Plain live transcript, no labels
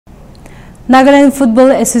Nagaland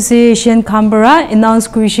Football Association Canberra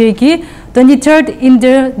announced Kuisheki 23rd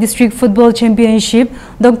Inter-District Football Championship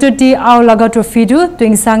Dr. T. Aulaga Trophy to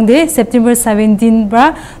Sangde September 17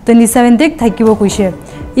 bra 27 Thakibo Kuishe.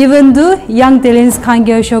 Even though young talents can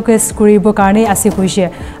get showcase Kuribo Karne Ase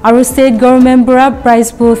Kuishe. Our state government bra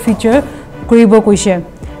prize pool feature Kuribo Kuishe.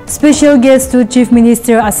 Special guest to Chief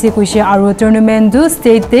Minister Ase Kuishe Aru tournament do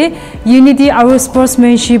state de unity our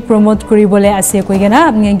sportsmanship promote Kuribole Ase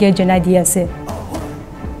Kuigana Nge Janadi Ase.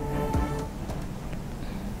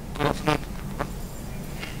 Good afternoon.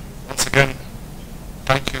 Once again,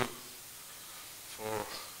 thank you for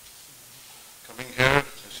coming here.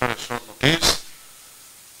 It's very short notice.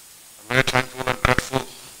 I'm very thankful and grateful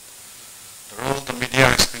the role the media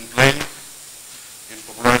has been playing in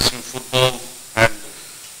popularizing football and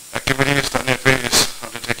activities the NFA is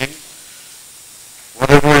undertaking.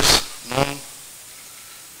 Whatever is known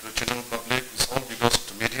to the general public is all because of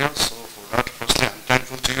the media, so for that, firstly, I'm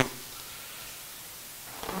thankful to you.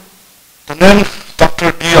 The name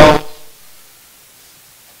Dr. D.L.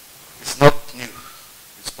 is not new.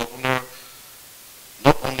 It's popular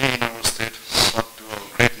not only in our state, but to our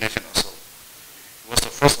great nation as well. He was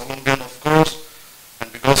the first Olympian, of course,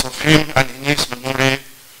 and because of him and in his memory,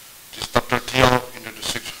 this Dr. D.L.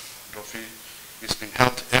 Inter-District Trophy is being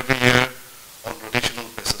held every year on rotational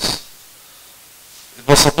basis. It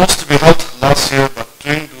was supposed to be held last year, but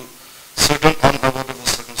due to certain unavoidable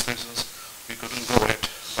circumstances, we couldn't go ahead.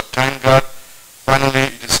 But thank God,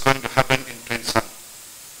 finally it is going to happen in Twinsan.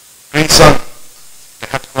 Twinsan, the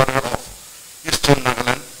headquarters of Eastern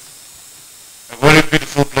Nagaland, a very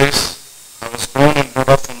beautiful place. I was born and brought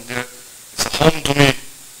up from there. It's a home to me.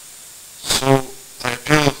 So I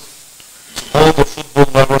appeal to all the football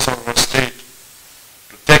lovers of our state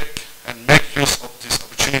to take and make use of this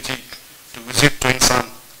opportunity to visit Twinsan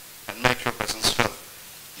and make your presence felt.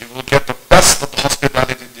 You will get the best of the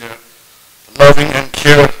hospitality there. The loving and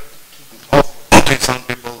care of Twinsan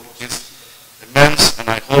people is immense, and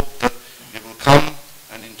I hope that you will come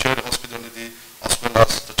and enjoy the hospitality as well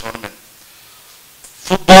as the tournament.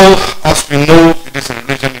 Football, as we know, it is a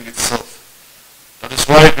religion in itself. That is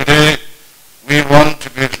why today we want to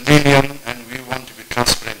be lenient and we want to be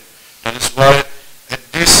transparent. That is why at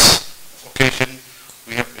this occasion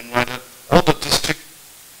we have invited all the district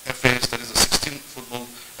FAs, that is the 16 football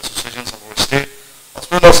associations of our state,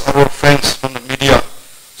 as well as our friends from the media,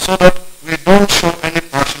 so that we don't show any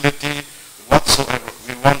partiality whatsoever.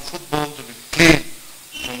 We want football to be clean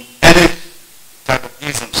from any type of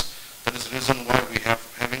isms. That is the reason why we have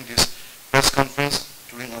having this press conference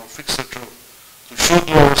during our fixture draw, to show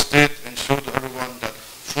to our state and show to everyone that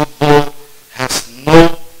football has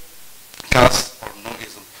no caste or no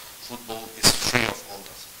ism. Football is free of all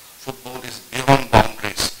that. Football is beyond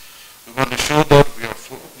boundaries. We want to show that we are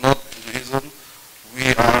not into ism.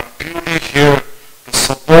 We are purely here to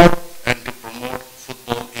support and to promote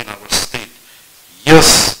football in our state.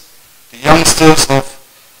 Yes, the youngsters of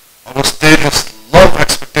our state have a lot of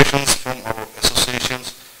expectations from our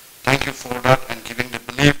associations. Thank you for that and giving the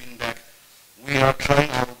belief in that. We are trying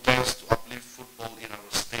our best to uplift football in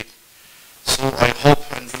our state. So I hope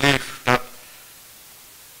and believe that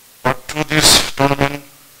through this tournament,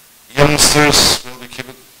 youngsters will be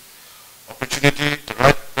given opportunity, the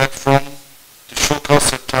right platform to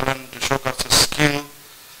showcase their talent, to showcase their skill,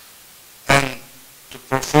 and to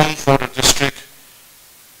perform for the district,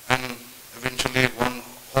 and eventually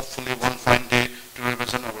hopefully one fine day to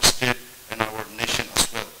represent our state and our nation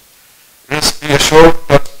as well. Rest be assured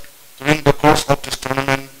that during the course of this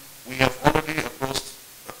tournament, we have already approached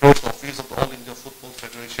the office of the All India Football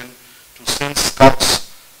Federation to send scouts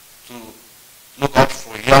to look out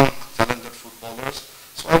for young, talented footballers.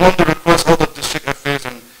 So I want to request all the district FAs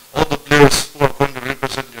and all the players who are going to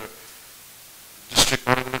represent their district,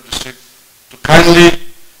 particular district, to kindly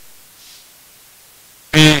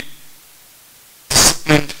be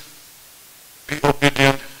disciplined, be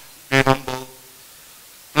obedient, be humble,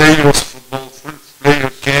 play your football, play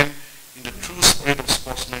your game in the true spirit of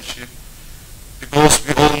sportsmanship, because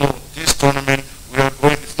we all know this tournament,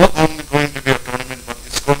 it's not only going to be a tournament, but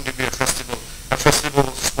it's going to be a festival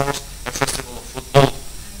of sports, a festival of football,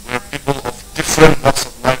 where people of different walks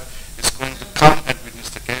of life is going to come and witness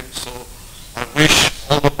the game. So I wish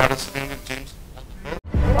all the participating teams all the best.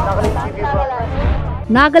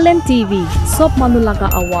 Nagaland TV, Sop Manulaga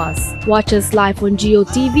Awas. Watch us live on Geo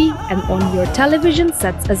TV and on your television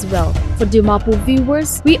sets as well. For Dimapur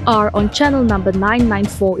viewers, we are on channel number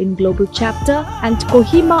 994 in Global Chapter, and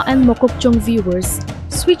Kohima and Mokokchung viewers,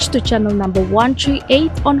 switch to channel number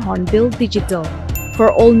 138 on Hornbill Digital.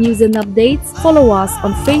 For all news and updates, follow us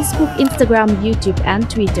on Facebook, Instagram, YouTube, and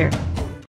Twitter.